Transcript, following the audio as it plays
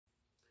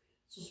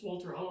This is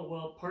Walter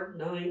Hollowell, part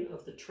 9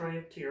 of the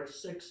Triumph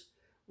TR6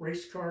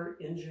 race car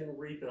engine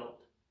rebuild.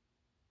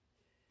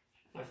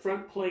 My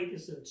front plate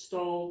is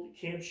installed,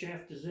 the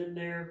camshaft is in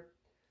there.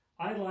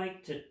 I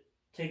like to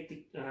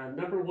take the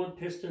number 1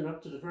 piston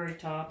up to the very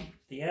top,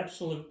 the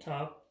absolute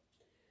top,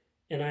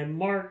 and I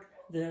mark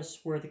this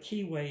where the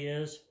keyway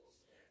is.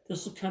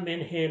 This will come in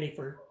handy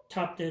for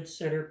top dead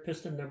center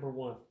piston number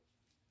 1.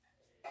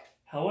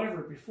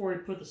 However, before I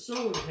put the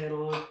cylinder head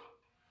on, I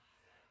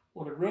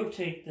want to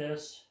rotate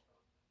this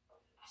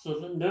so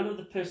that none of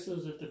the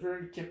pistons at the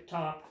very tip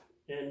top,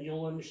 and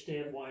you'll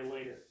understand why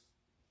later.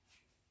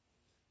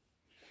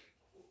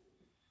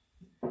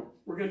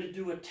 We're going to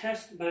do a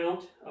test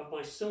mount of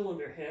my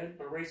cylinder head,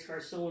 my race car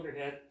cylinder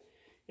head,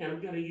 and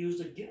I'm going to use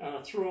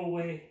a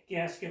throwaway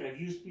gasket I've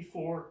used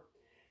before,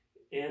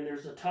 and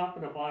there's a top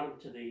and a bottom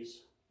to these.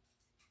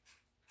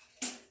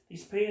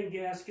 These pan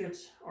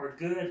gaskets are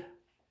good.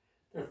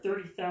 They're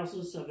 30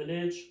 thousandths of an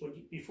inch.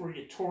 Before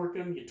you torque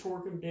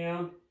them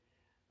down.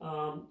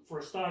 For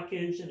a stock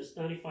engine, it's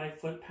 95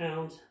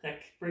 foot-pounds. That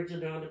brings it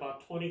down to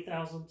about 20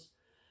 thousandths.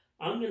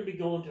 I'm going to be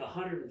going to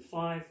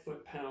 105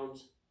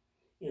 foot-pounds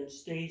in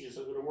stages.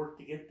 I'm going to work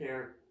to get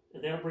there,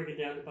 and that'll bring it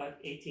down to about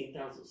 18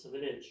 thousandths of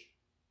an inch.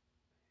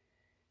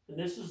 And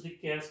this is the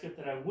gasket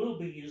that I will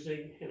be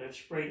using, and I've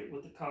sprayed it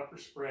with the copper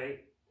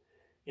spray.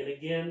 And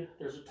again,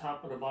 there's a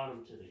top and a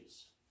bottom to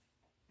these.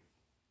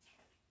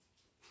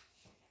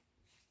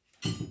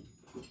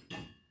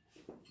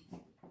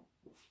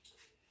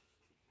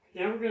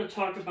 Now we're going to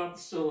talk about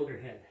the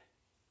cylinder head.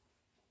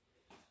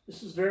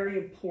 This is very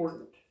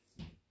important.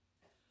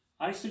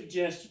 I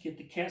suggest you get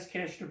the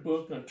Cascaster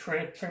book on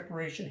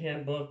Preparation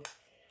Handbook,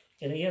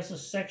 and he has a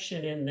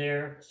section in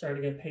there,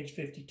 starting on page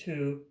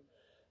 52,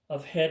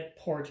 of head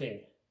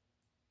porting.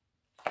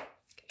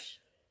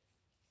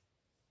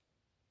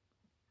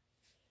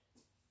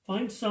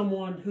 Find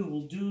someone who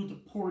will do the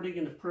porting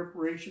and the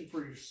preparation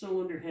for your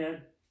cylinder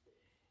head,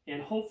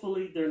 and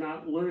hopefully they're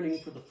not learning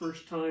for the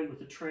first time with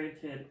the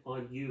Triumph head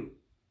on you.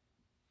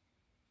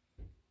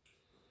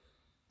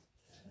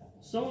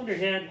 Cylinder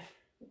head,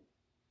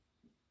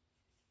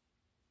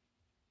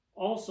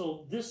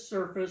 also this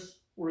surface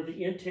where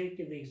the intake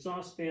and the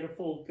exhaust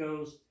manifold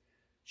goes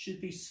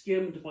should be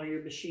skimmed by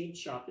your machine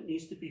shop. It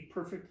needs to be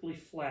perfectly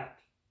flat.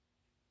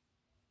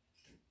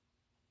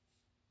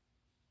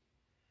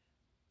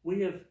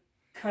 We have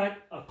cut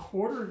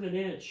 1/4 of an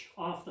inch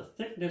off the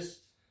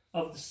thickness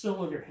of the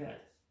cylinder head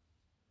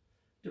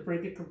to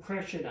bring the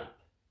compression up.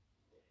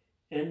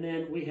 And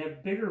then we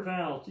have bigger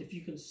valves. If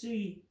you can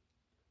see,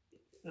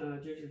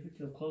 if you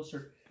come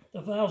closer,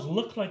 the valves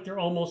look like they're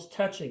almost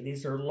touching.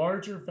 These are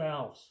larger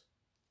valves.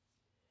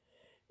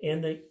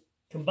 And the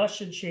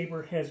combustion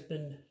chamber has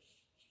been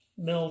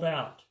milled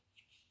out.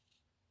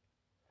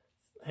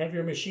 Have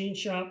your machine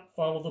shop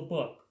follow the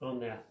book on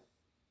that.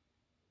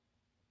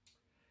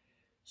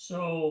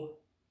 So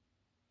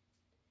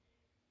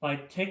by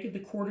taking the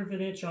 1/4 of an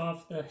inch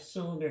off the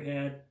cylinder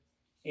head,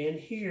 and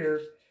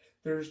here,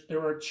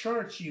 there are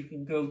charts you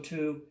can go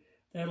to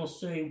that'll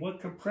say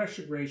what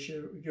compression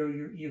ratio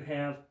you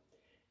have.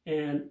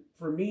 And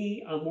for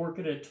me, I'm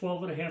working at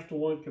 12.5 to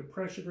 1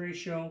 compression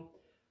ratio.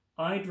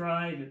 I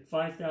drive at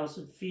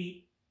 5,000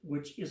 feet,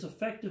 which is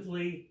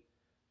effectively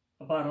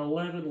about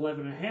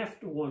 11.5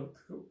 to 1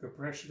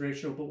 compression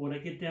ratio. But when I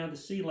get down to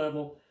sea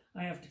level,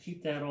 I have to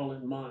keep that all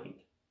in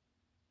mind.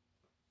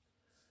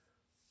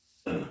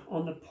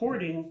 On the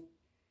porting,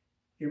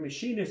 your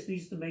machinist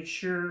needs to make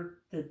sure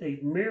that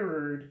they've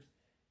mirrored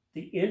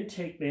the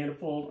intake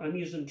manifold. I'm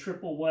using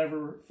triple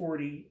Weber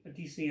 40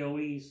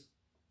 DCOEs,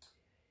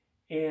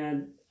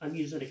 and I'm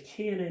using a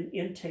Canon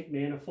intake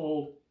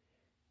manifold,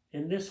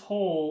 and this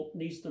hole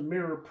needs to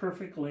mirror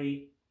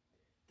perfectly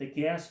the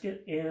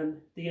gasket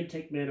and the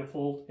intake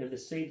manifold, and the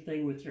same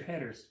thing with your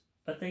headers.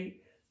 But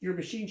your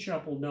machine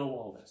shop will know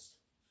all this.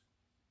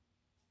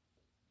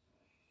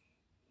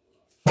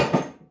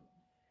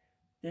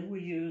 Then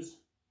we use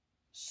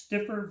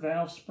stiffer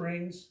valve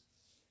springs,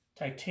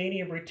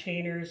 titanium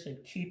retainers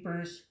and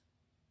keepers,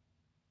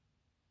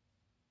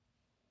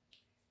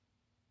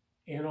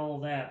 and all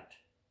that.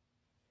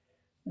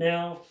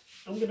 Now,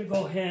 I'm going to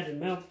go ahead and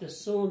mount this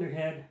cylinder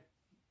head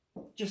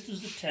just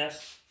as a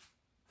test.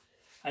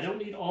 I don't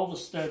need all the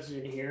studs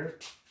in here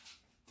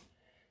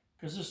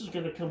because this is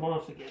going to come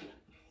off again.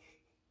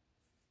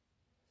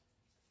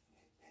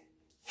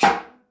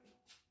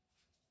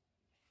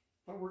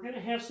 But we're going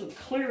to have some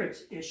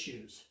clearance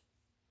issues.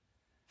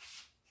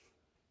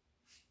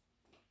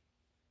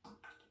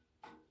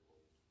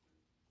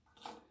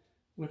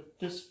 With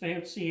this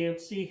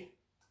fancy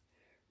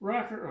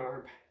rocker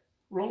arm,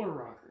 roller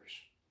rockers.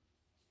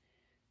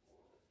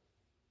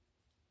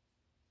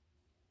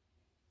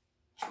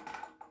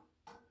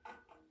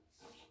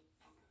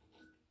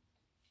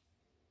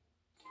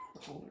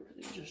 Hold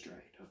everything just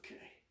right,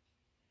 okay.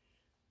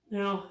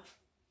 Now,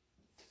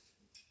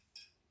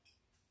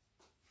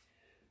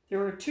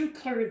 there are 2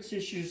 clearance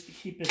issues to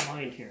keep in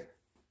mind here.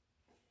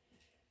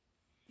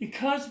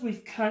 Because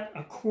we've cut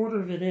 1/4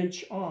 of an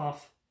inch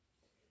off,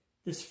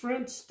 this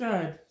front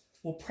stud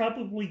will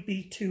probably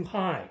be too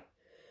high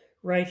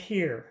right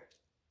here.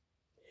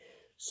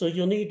 So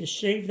you'll need to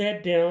shave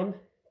that down,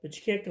 but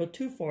you can't go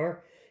too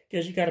far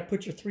because you got to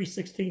put your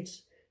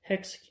 3/16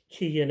 hex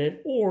key in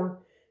it,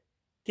 or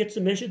get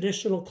some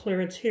additional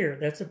clearance here.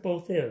 That's at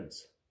both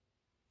ends.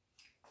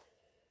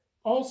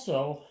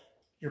 Also,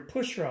 your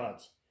push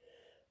rods.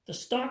 The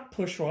stock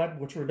push rod,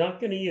 which we're not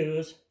going to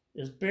use,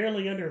 is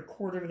barely under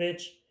 1/4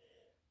 inch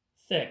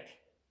thick.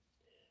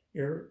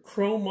 Your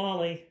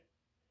chromoly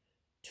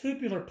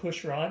tubular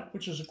push rod,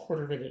 which is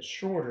 1/4 inch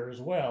shorter as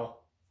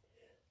well,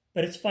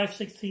 but it's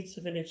 5/16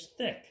 of an inch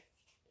thick.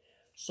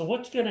 So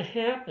what's going to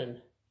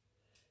happen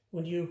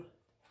when you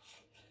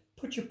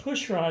put your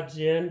push rods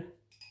into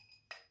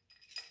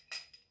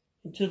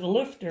the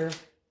lifter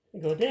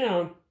and go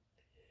down,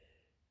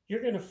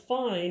 you're going to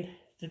find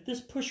that this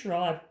push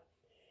rod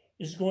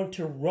is going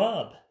to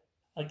rub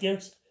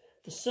against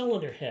the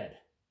cylinder head.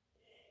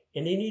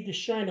 And you need to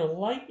shine a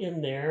light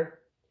in there,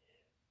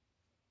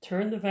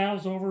 turn the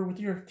valves over with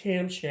your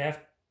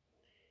camshaft,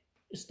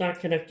 it's not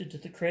connected to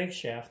the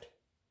crankshaft,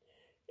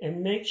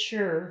 and make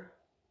sure,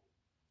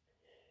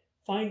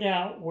 find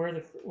out where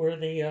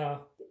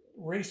the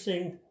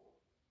racing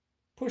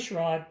push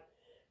rod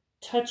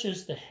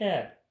touches the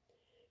head.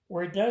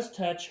 Where it does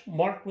touch,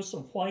 mark with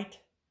some white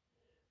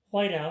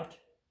out,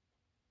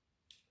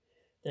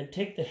 then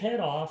take the head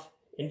off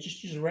and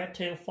just use a rat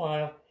tail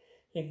file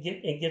and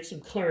get some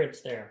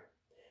clearance there.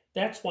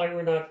 That's why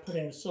we're not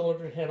putting the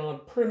cylinder head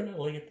on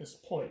permanently at this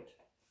point.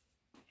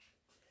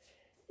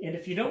 And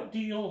if you don't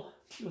deal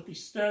with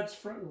these studs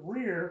front and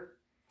rear,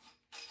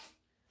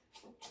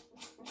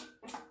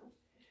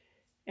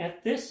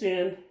 at this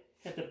end,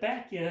 at the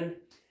back end,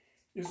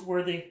 is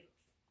where the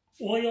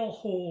oil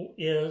hole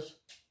is.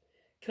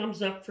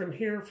 Comes up from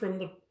here, from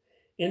the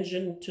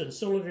engine to the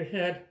cylinder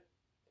head.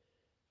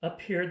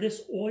 Up here,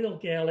 this oil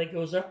galley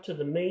goes up to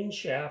the main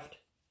shaft.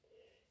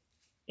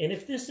 And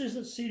if this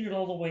isn't seated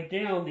all the way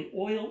down, the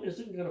oil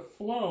isn't going to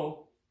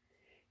flow,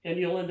 and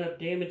you'll end up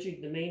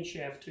damaging the main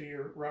shaft to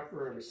your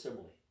rocker arm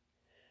assembly.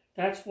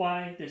 That's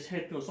why this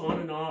head goes on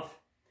and off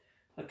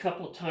a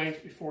couple of times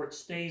before it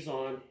stays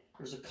on.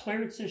 There's a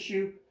clearance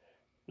issue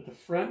with the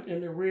front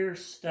and the rear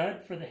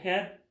stud for the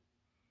head,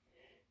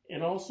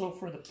 and also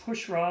for the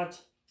push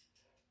rods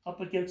up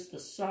against the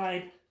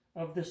side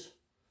of this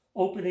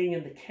opening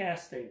in the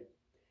casting.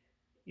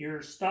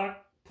 Your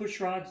stock push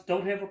rods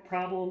don't have a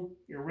problem,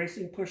 your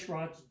racing push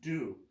rods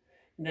do,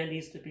 and that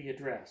needs to be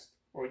addressed,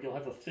 or you'll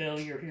have a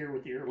failure here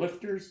with your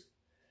lifters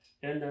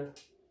and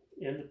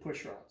the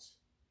push rods.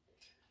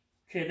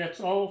 Okay, that's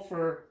all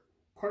for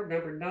part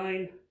number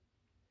 9.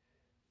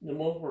 The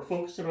moment we're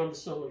focusing on the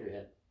cylinder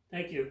head.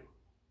 Thank you.